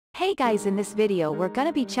Hey guys, in this video we're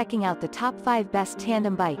gonna be checking out the top 5 best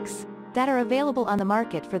tandem bikes that are available on the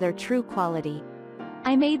market for their true quality.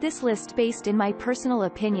 I made this list based in my personal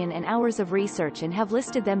opinion and hours of research and have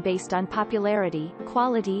listed them based on popularity,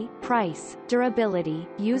 quality, price, durability,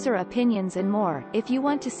 user opinions and more. If you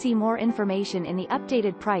want to see more information in the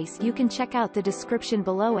updated price, you can check out the description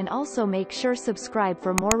below and also make sure subscribe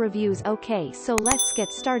for more reviews. Okay, so let's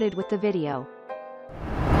get started with the video.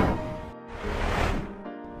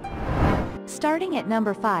 Starting at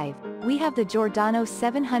number 5, we have the Giordano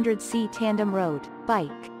 700C Tandem Road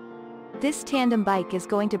Bike. This tandem bike is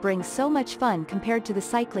going to bring so much fun compared to the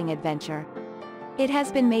cycling adventure. It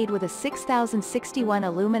has been made with a 6061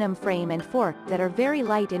 aluminum frame and fork that are very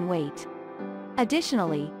light in weight.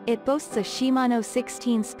 Additionally, it boasts a Shimano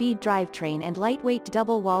 16-speed drivetrain and lightweight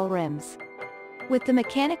double-wall rims. With the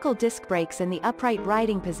mechanical disc brakes and the upright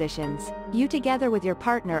riding positions, you together with your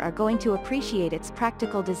partner are going to appreciate its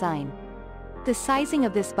practical design. The sizing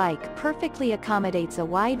of this bike perfectly accommodates a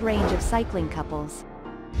wide range of cycling couples.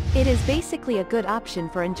 It is basically a good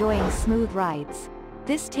option for enjoying smooth rides.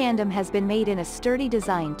 This tandem has been made in a sturdy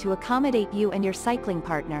design to accommodate you and your cycling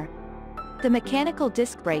partner. The mechanical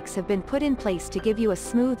disc brakes have been put in place to give you a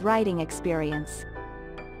smooth riding experience.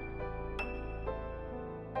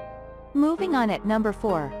 Moving on at number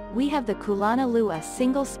 4, we have the Kulana Lua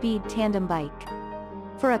single-speed tandem bike.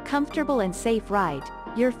 For a comfortable and safe ride,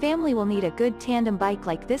 your family will need a good tandem bike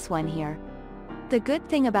like this one here. The good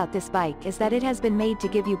thing about this bike is that it has been made to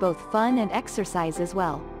give you both fun and exercise as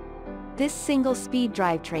well. This single-speed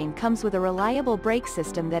drivetrain comes with a reliable brake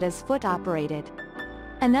system that is foot-operated.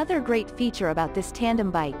 Another great feature about this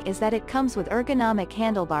tandem bike is that it comes with ergonomic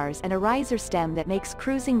handlebars and a riser stem that makes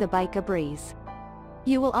cruising the bike a breeze.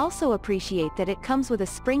 You will also appreciate that it comes with a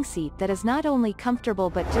spring seat that is not only comfortable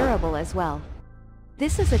but durable as well.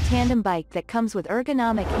 This is a tandem bike that comes with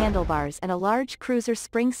ergonomic handlebars and a large cruiser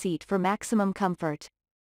spring seat for maximum comfort.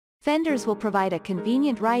 Fenders will provide a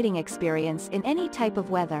convenient riding experience in any type of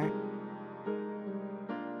weather.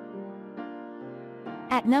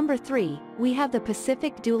 At number 3, we have the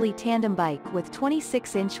Pacific Dualie tandem bike with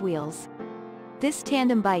 26-inch wheels. This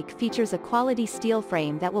tandem bike features a quality steel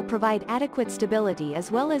frame that will provide adequate stability as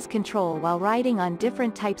well as control while riding on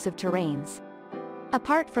different types of terrains.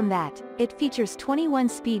 Apart from that, it features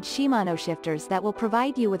 21-speed Shimano shifters that will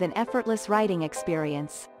provide you with an effortless riding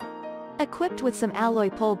experience. Equipped with some alloy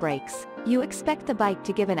pole brakes, you expect the bike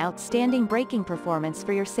to give an outstanding braking performance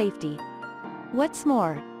for your safety. What's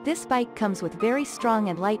more, this bike comes with very strong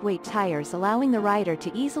and lightweight tires, allowing the rider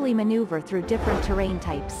to easily maneuver through different terrain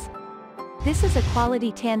types. This is a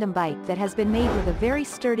quality tandem bike that has been made with a very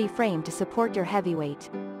sturdy frame to support your heavy weight.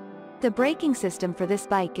 The braking system for this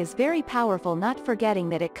bike is very powerful, not forgetting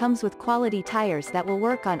that it comes with quality tires that will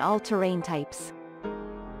work on all terrain types.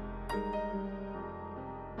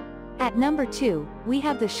 At number 2, we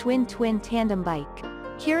have the Schwinn Twinn tandem bike.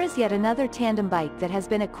 Here is yet another tandem bike that has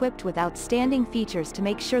been equipped with outstanding features to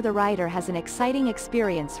make sure the rider has an exciting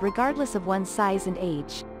experience regardless of one's size and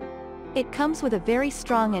age. It comes with a very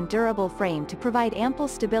strong and durable frame to provide ample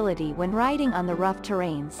stability when riding on the rough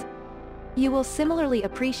terrains. You will similarly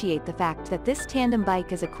appreciate the fact that this tandem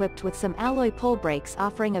bike is equipped with some alloy pole brakes,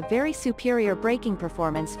 offering a very superior braking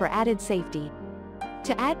performance for added safety.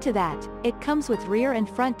 To add to that, it comes with rear and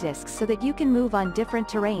front discs so that you can move on different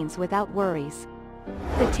terrains without worries.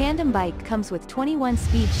 The tandem bike comes with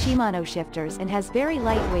 21-speed Shimano shifters and has very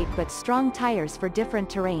lightweight but strong tires for different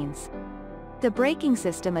terrains. The braking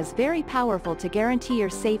system is very powerful to guarantee your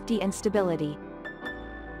safety and stability.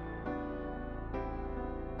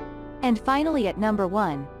 And finally at number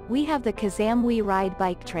 1, we have the Kazam WeeRide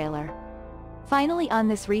bike trailer. Finally on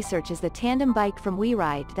this research is the tandem bike from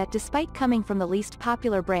WeeRide that, despite coming from the least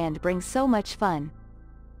popular brand, brings so much fun.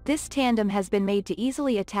 This tandem has been made to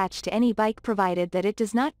easily attach to any bike provided that it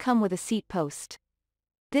does not come with a seat post.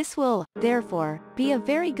 This will, therefore, be a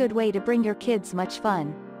very good way to bring your kids much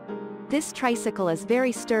fun. This tricycle is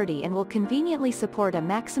very sturdy and will conveniently support a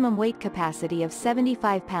maximum weight capacity of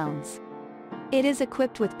 75 pounds. It is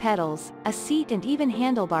equipped with pedals, a seat and even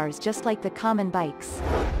handlebars just like the common bikes.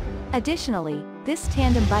 Additionally, this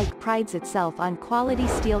tandem bike prides itself on quality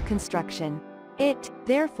steel construction. It,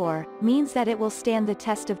 therefore, means that it will stand the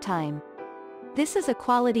test of time. This is a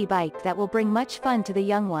quality bike that will bring much fun to the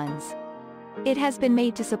young ones. It has been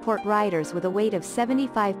made to support riders with a weight of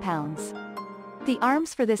 75 pounds. The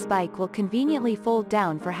arms for this bike will conveniently fold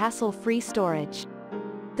down for hassle-free storage.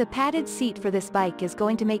 The padded seat for this bike is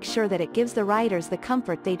going to make sure that it gives the riders the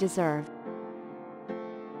comfort they deserve.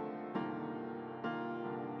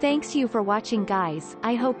 Thanks you for watching guys.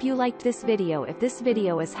 I hope you liked this video. If this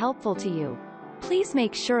video is helpful to you, Please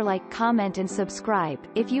make sure like, comment and subscribe.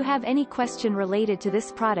 If you have any question related to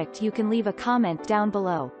this product you can leave a comment down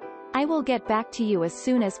below. I will get back to you as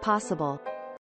soon as possible.